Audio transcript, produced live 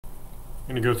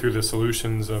I'm going to go through the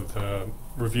solutions of the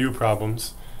review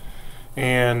problems.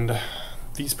 And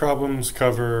these problems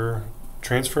cover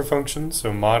transfer functions,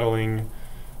 so modeling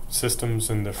systems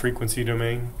in the frequency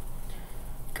domain,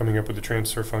 coming up with a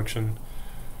transfer function,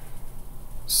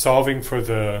 solving for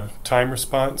the time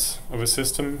response of a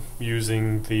system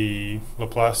using the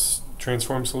Laplace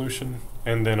transform solution,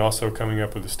 and then also coming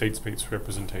up with a state space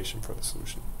representation for the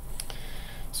solution.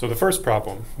 So the first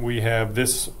problem, we have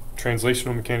this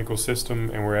translational mechanical system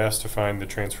and we're asked to find the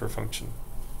transfer function.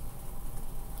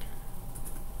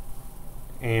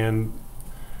 And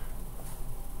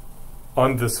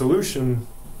on the solution,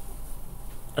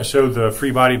 I showed the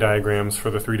free body diagrams for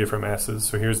the three different masses.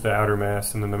 So here's the outer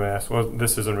mass and then the mass. Well,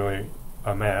 this isn't really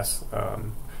a mass,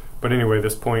 but anyway,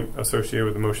 this point associated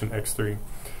with the motion x3.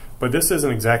 But this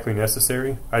isn't exactly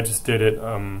necessary. I just did it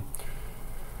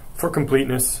for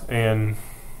completeness and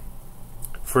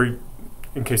for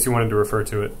in case you wanted to refer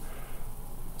to it.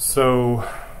 So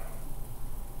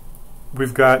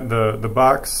we've got the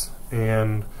box,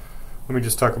 and let me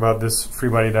just talk about this free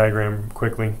body diagram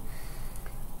quickly.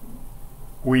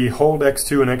 We hold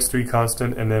x2 and x3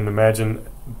 constant and then imagine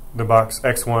the box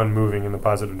x1 moving in the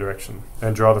positive direction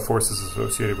and draw the forces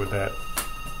associated with that.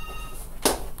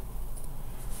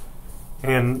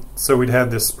 And so we'd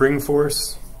have this spring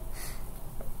force,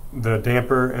 the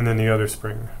damper, and then the other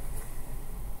spring.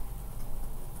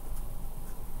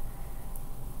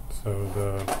 So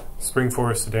the spring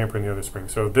force, the damper, and the other spring.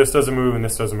 So if this doesn't move and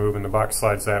this doesn't move and the box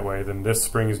slides that way, then this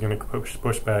spring is going to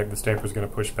push back, this damper is going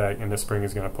to push back, and this spring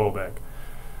is going to pull back.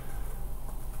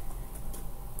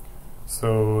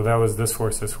 So that was this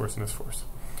force, and this force.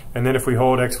 And then if we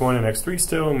hold x1 and x3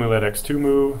 still and we let x2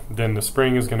 move, then the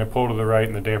spring is going to pull to the right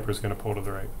and the damper is going to pull to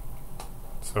the right.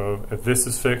 So if this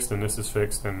is fixed and this is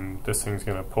fixed, then this thing's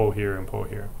going to pull here and pull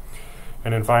here.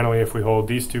 And then finally, if we hold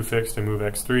these two fixed and move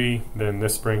x3, then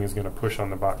this spring is going to push on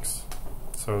the box.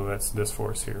 So that's this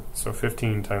force here. So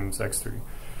 15 times x3.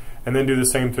 And then do the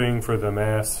same thing for the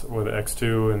mass with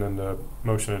x2 and then the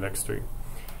motion at x3.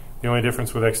 The only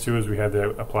difference with x2 is we had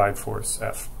the applied force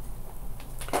F.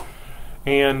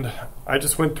 And I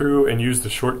just went through and used the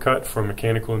shortcut for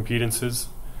mechanical impedances.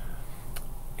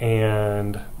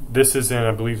 And this is in,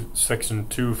 I believe, section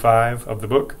 2.5 of the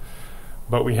book.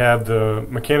 But we have the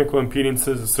mechanical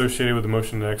impedances associated with the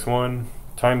motion in x1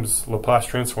 times Laplace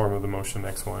transform of the motion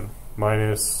in x1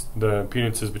 minus the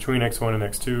impedances between x1 and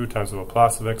x2 times the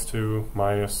Laplace of x2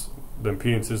 minus the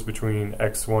impedances between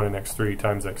x1 and x3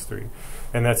 times x3.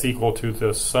 And that's equal to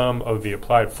the sum of the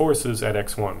applied forces at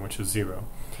x1, which is 0.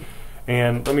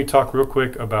 And let me talk real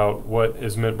quick about what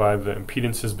is meant by the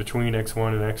impedances between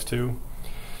x1 and x2.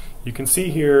 You can see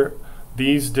here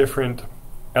these different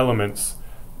elements,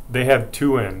 they have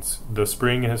two ends. The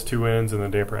spring has two ends and the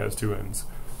damper has two ends.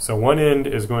 So one end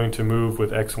is going to move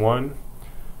with x1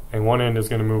 and one end is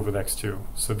going to move with x2.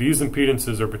 So these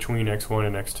impedances are between x1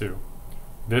 and x2.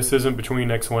 This isn't between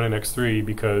x1 and x3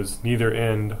 because neither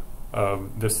end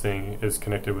of this thing is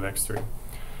connected with x3.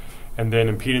 And then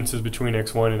impedances between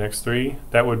x1 and x3,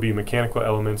 that would be mechanical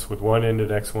elements with one end at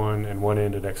x1 and one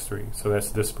end at x3. So that's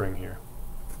this spring here.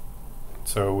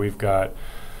 So we've got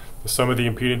the sum of the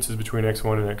impedances between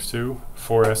x1 and x2,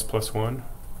 4s plus 1.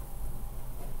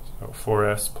 So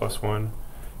 4s plus 1.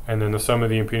 And then the sum of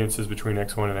the impedances between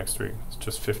x1 and x3, it's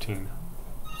just 15.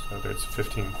 So there's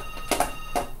 15.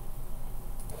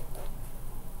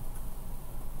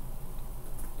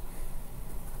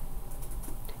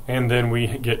 And then we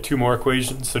get two more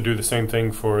equations, so do the same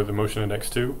thing for the motion at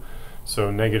x2. So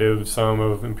negative sum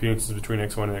of impedances between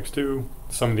x1 and x2,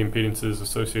 sum of the impedances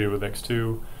associated with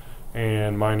x2,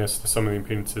 and minus the sum of the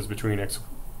impedances between x2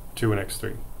 and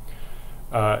x3.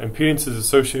 Impedances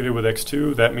associated with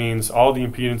x2, that means all the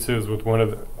impedances with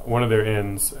one of their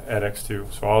ends at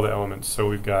x2, so all the elements. So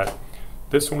we've got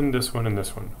this one, and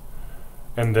this one.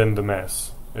 And then the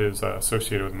mass is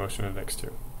associated with motion at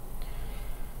x2.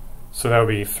 So that would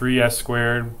be 3s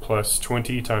squared plus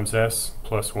 20 times s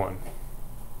plus 1.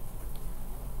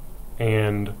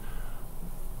 And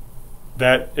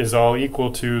that is all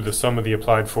equal to the sum of the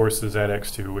applied forces at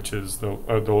x2, which is the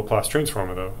Laplace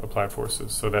transform of the applied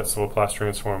forces. So that's the Laplace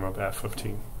transform of f of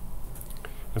t.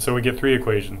 And so we get three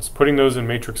equations. Putting those in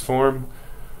matrix form,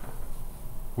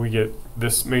 we get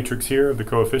this matrix here of the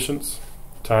coefficients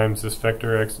times this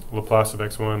vector x, Laplace of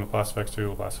x1, Laplace of x2,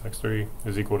 Laplace of x3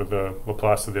 is equal to the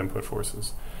Laplace of the input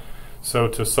forces. So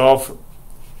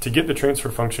to get the transfer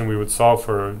function, we would solve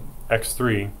for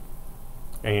x3,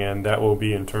 and that will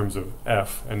be in terms of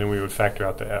f, and then we would factor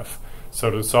out the f.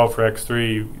 So to solve for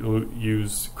x3, you'll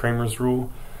use Kramer's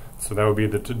rule. So that would be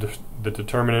the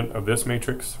determinant of this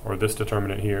matrix, or this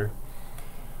determinant here,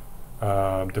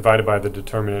 divided by the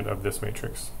determinant of this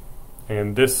matrix.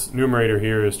 And this numerator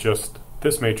here is just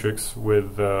this matrix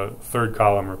with the third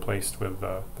column replaced with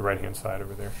the right-hand side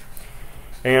over there.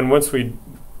 And once we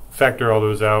factor all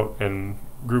those out and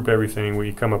group everything,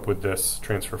 we come up with this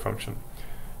transfer function.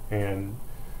 And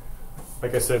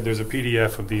like I said, there's a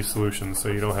PDF of these solutions, so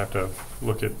you don't have to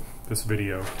look at this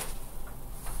video.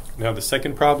 Now the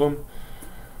second problem,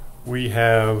 we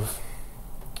have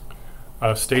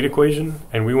a state equation,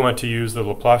 and we want to use the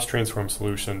Laplace transform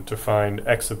solution to find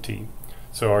x of t.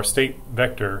 So our state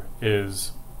vector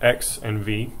is x and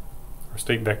v. Our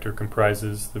state vector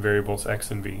comprises the variables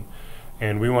x and v.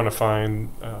 And we want to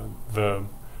find the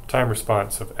time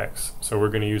response of x. So we're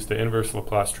going to use the inverse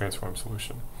Laplace transform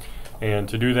solution. And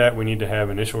to do that, we need to have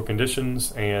initial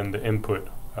conditions and the input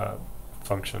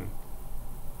function.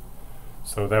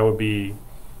 So that would be,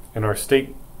 in our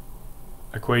state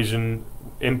equation,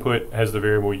 input has the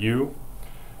variable u,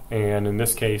 and in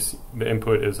this case, the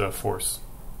input is a force,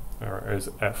 or is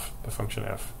f, the function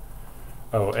f.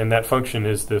 Oh, and that function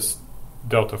is this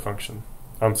delta function,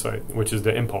 which is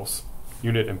the impulse,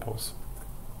 unit impulse.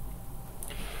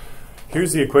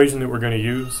 Here's the equation that we're going to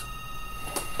use.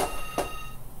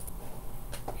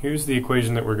 Here's the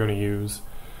equation that we're going to use.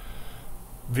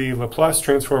 The Laplace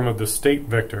transform of the state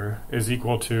vector is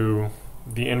equal to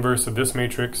the inverse of this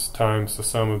matrix times the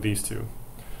sum of these two.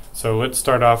 So let's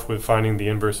start off with finding the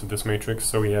inverse of this matrix.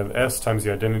 So we have S times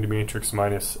the identity matrix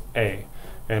minus A.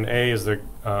 And A is the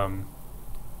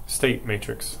state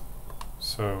matrix.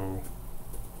 So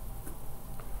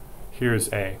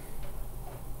here's A.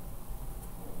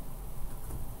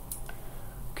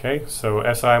 Okay, so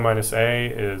SI minus A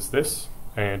is this.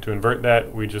 And to invert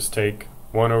that, we just take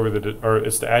 1 over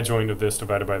it's the adjoint of this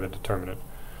divided by the determinant.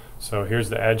 So here's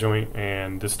the adjoint,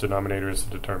 and this denominator is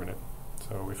the determinant.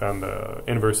 So we found the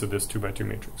inverse of this 2 by 2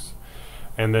 matrix.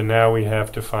 And then now we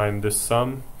have to find this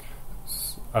sum.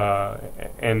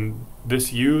 And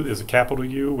this u is a capital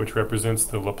U, which represents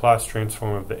the Laplace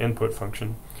transform of the input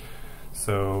function.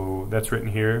 So that's written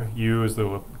here.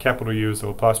 Capital U is the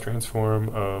Laplace transform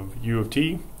of u of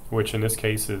t, which in this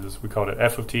case is, we called it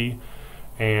f of t.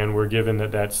 And we're given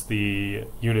that that's the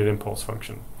unit impulse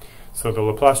function. So the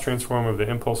Laplace transform of the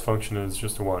impulse function is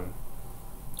just 1.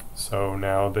 So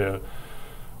now the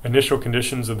initial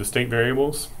conditions of the state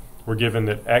variables, we're given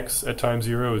that x at time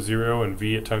 0 is 0 and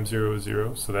v at time 0 is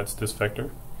 0, so that's this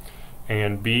vector.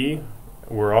 And b,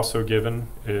 we're also given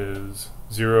is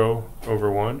 0 over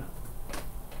 1.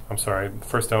 I'm sorry, the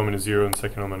first element is 0 and the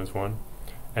second element is 1.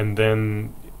 And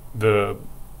then the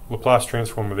Laplace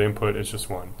transform of the input is just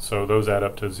 1. So those add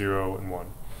up to 0 and 1.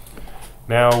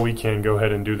 Now we can go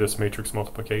ahead and do this matrix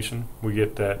multiplication. We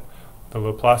get that the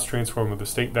Laplace transform of the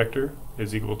state vector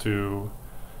is equal to,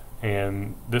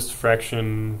 and this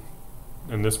fraction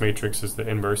in this matrix is the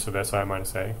inverse of SI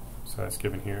minus A. So that's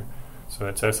given here. So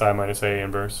that's SI minus A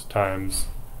inverse times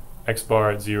x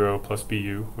bar at 0 plus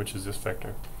BU, which is this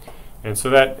vector. And so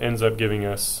that ends up giving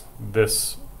us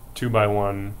this 2 by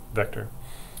 1 vector.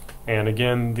 And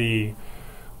again, the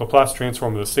Laplace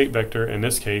transform of the state vector in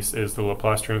this case is the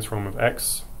Laplace transform of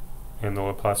x and the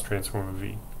Laplace transform of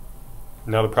v.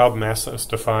 Now the problem asks us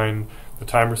to find the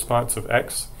time response of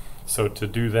x. So to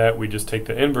do that, we just take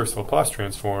the inverse Laplace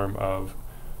transform of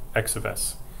x of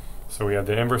s. So we have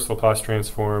the inverse Laplace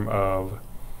transform of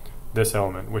this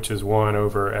element, which is 1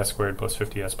 over s squared plus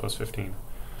 50s plus 15.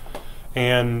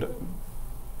 And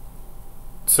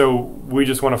so we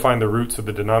just want to find the roots of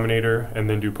the denominator and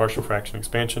then do partial fraction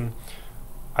expansion.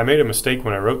 I made a mistake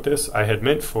when I wrote this. I had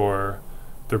meant for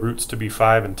the roots to be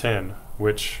 5 and 10,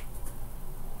 which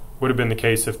would have been the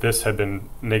case if this had been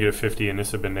negative 50 and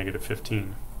this had been negative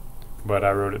 15. But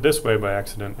I wrote it this way by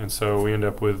accident, and so we end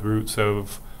up with roots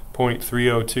of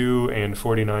 0.302 and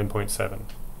 49.7.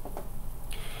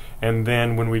 And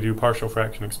then when we do partial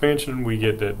fraction expansion, we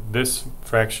get that this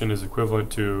fraction is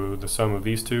equivalent to the sum of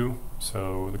these two.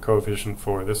 So the coefficient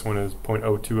for this one is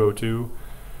 0.0202,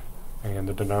 and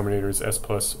the denominator is s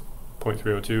plus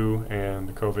 0.302, and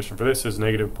the coefficient for this is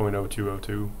negative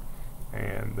 0.0202,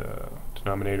 and the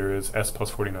denominator is s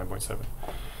plus 49.7.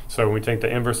 So when we take the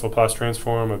inverse Laplace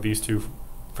transform of these two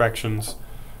fractions,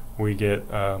 we get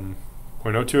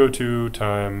 0.0202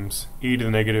 times e to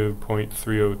the negative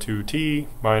 0.302t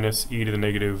minus e to the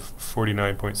negative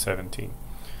 49.7t.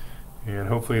 And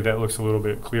hopefully that looks a little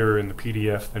bit clearer in the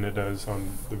PDF than it does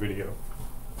on the video.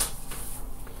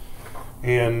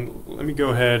 And let me go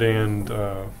ahead and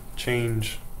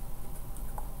change.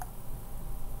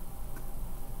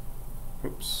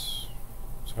 Oops.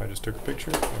 So I just took a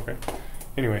picture. Okay.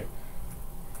 Anyway.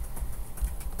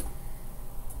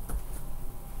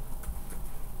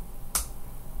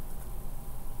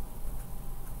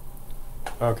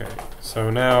 Okay, so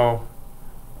now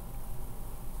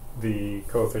the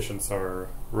coefficients are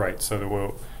right. So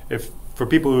that if for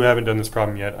people who haven't done this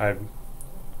problem yet,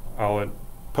 I'll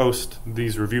post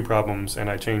these review problems and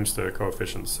I change the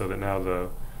coefficients so that now the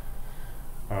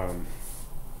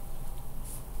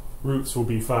roots will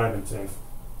be 5 and 10.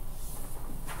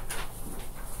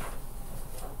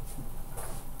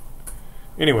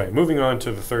 Anyway, moving on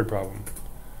to the third problem.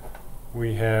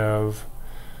 We have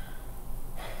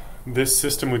this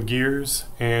system with gears,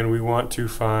 and we want to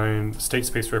find state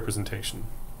space representation.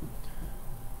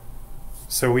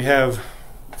 So we have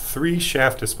 3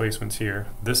 shaft displacements here.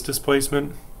 This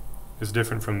displacement is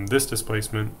different from this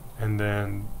displacement, and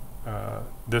then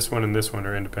this one and this one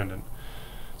are independent.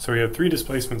 So we have 3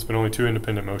 displacements but only 2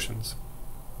 independent motions.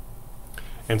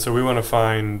 And so we want to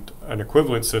find an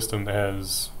equivalent system that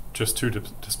has just 2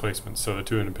 displacements, so the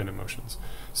 2 independent motions.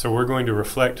 So we're going to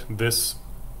reflect this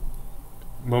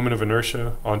moment of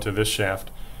inertia onto this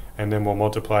shaft, and then we'll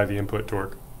multiply the input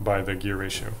torque by the gear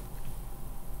ratio.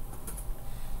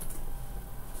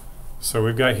 So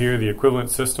we've got here the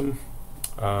equivalent system.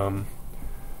 The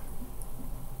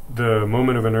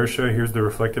moment of inertia, here's the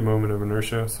reflected moment of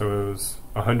inertia, so it was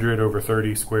 100 over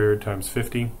 30 squared times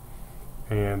 50,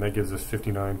 and that gives us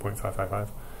 59.555.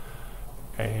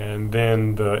 And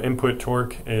then the input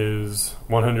torque is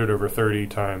 100 over 30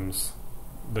 times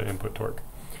the input torque.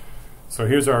 So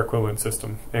here's our equivalent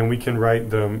system, and we can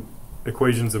write the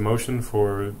equations of motion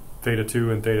for theta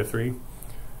 2 and theta 3.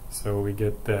 So we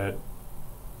get that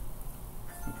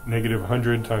negative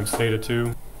 100 times theta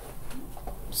 2.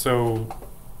 So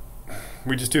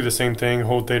we just do the same thing,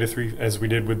 hold theta 3 as we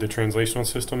did with the translational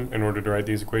system in order to write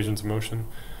these equations of motion.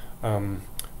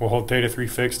 We'll hold theta 3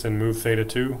 fixed and move theta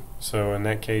 2. So in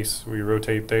that case, we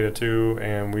rotate theta 2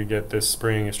 and we get this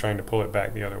spring is trying to pull it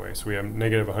back the other way. So we have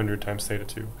negative 100 times theta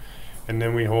 2. And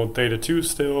then we hold theta 2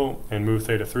 still and move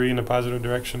theta 3 in the positive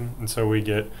direction. And so we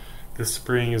get this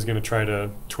spring is going to try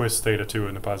to twist theta 2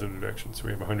 in the positive direction. So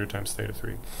we have 100 times theta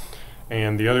 3.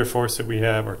 And the other force that we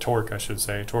have, or torque I should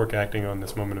say, torque acting on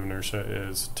this moment of inertia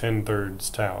is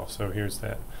 10/3 tau. So here's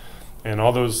that. And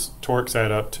all those torques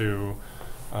add up to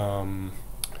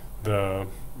the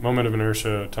moment of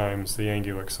inertia times the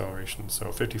angular acceleration.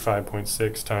 So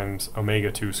 55.6 times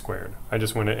omega 2 squared. I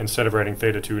just went, instead of writing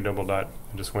theta 2 double dot,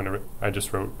 I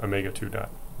just wrote omega 2 dot,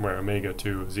 where omega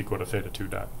 2 is equal to theta 2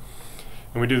 dot.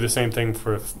 And we do the same thing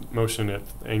for motion at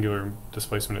angular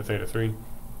displacement at theta 3.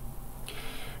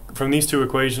 From these 2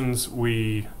 equations,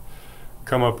 we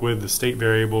come up with the state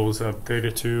variables of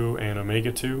theta 2 and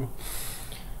omega 2.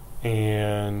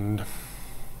 And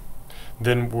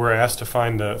then we're asked to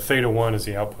find the theta 1 as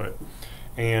the output.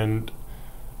 And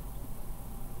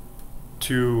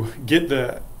to get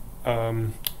the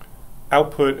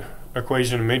output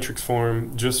equation in matrix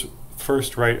form, just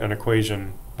first write an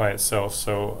equation by itself.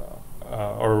 So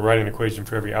or write an equation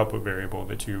for every output variable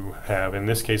that you have. In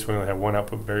this case, we only have one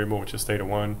output variable, which is theta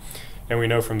 1, and we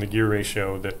know from the gear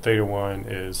ratio that theta 1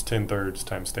 is 10/3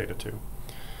 times theta 2.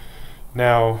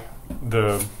 Now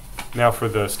for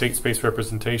the state space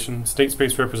representation. State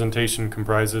space representation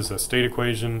comprises a state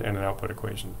equation and an output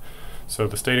equation. So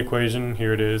the state equation,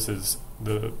 here it is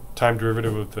the time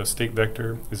derivative of the state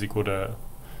vector is equal to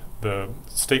the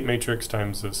state matrix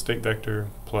times the state vector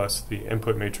plus the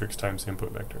input matrix times the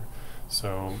input vector.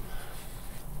 So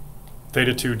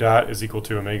theta 2 dot is equal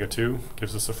to omega 2,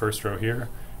 gives us the first row here,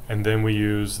 and then we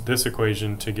use this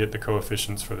equation to get the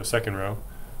coefficients for the second row.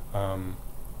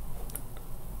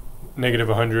 Negative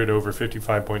 100 over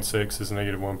 55.6 is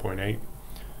negative 1.8,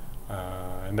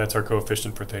 and that's our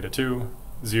coefficient for theta 2,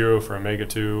 0 for omega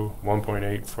 2,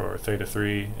 1.8 for theta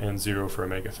 3, and 0 for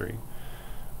omega 3.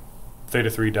 Theta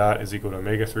 3 dot is equal to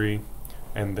omega 3,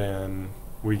 and then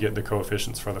we get the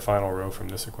coefficients for the final row from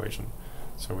this equation.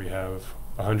 So we have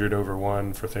 100 over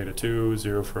 1 for theta 2,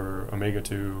 0 for omega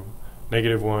 2,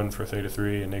 negative 1 for theta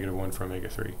 3, and negative 1 for omega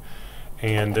 3.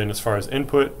 And then as far as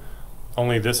input,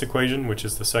 only this equation, which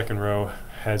is the second row,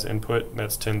 has input.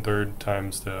 That's 10/3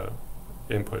 times the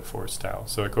input force tau.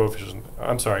 So a coefficient,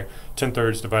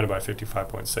 10/3 divided by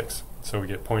 55.6. So we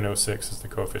get 0.06 as the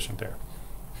coefficient there.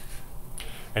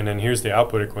 And then here's the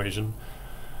output equation.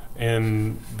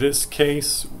 In this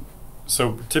case,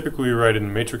 so typically we write it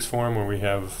in matrix form where we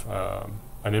have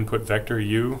an input vector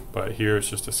u, but here it's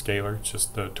just a scalar, it's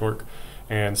just the torque.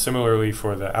 And similarly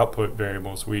for the output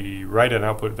variables, we write an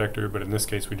output vector, but in this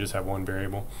case we just have one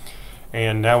variable.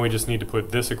 And now we just need to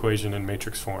put this equation in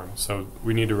matrix form. So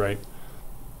we need to write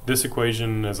this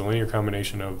equation as a linear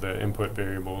combination of the input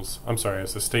variables,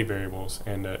 as the state variables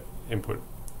and the input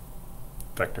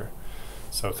vector.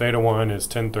 So theta 1 is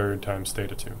 10/3 times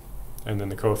theta 2. and then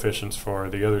the coefficients for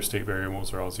the other state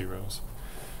variables are all zeros.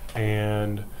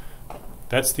 And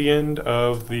that's the end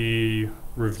of the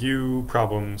review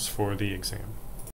problems for the exam.